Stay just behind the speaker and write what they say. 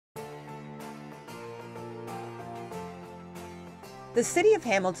The City of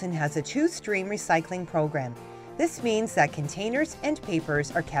Hamilton has a two-stream recycling program. This means that containers and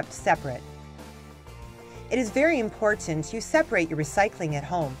papers are kept separate. It is very important you separate your recycling at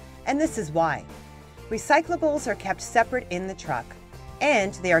home, and this is why. Recyclables are kept separate in the truck,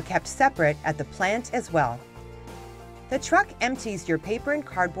 and they are kept separate at the plant as well. The truck empties your paper and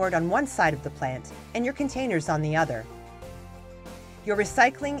cardboard on one side of the plant and your containers on the other. Your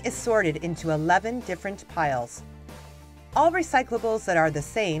recycling is sorted into 11 different piles. All recyclables that are the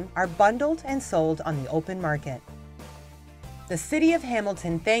same are bundled and sold on the open market. The City of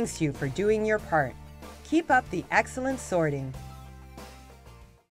Hamilton thanks you for doing your part. Keep up the excellent sorting.